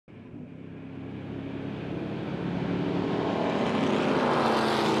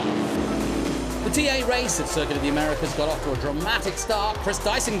TA race at Circuit of the Americas got off to a dramatic start. Chris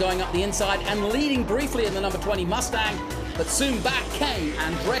Dyson going up the inside and leading briefly in the number 20 Mustang, but soon back came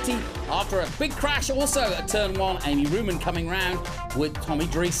Andretti after a big crash also at turn 1. Amy Ruman coming round with Tommy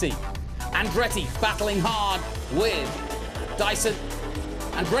Dreesy. Andretti battling hard with Dyson.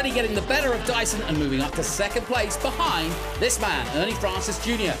 Andretti getting the better of Dyson and moving up to second place behind this man, Ernie Francis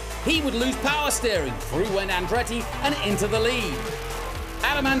Jr. He would lose power steering. Through went Andretti and into the lead.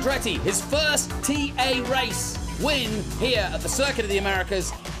 Adam Andretti, his first TA race win here at the Circuit of the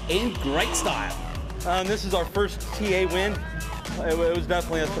Americas in great style. This is our first TA win. It was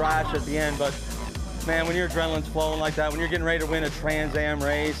definitely a thrash at the end, but man, when your adrenaline's flowing like that, when you're getting ready to win a Trans Am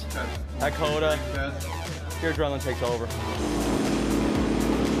race at CoTA, your adrenaline takes over.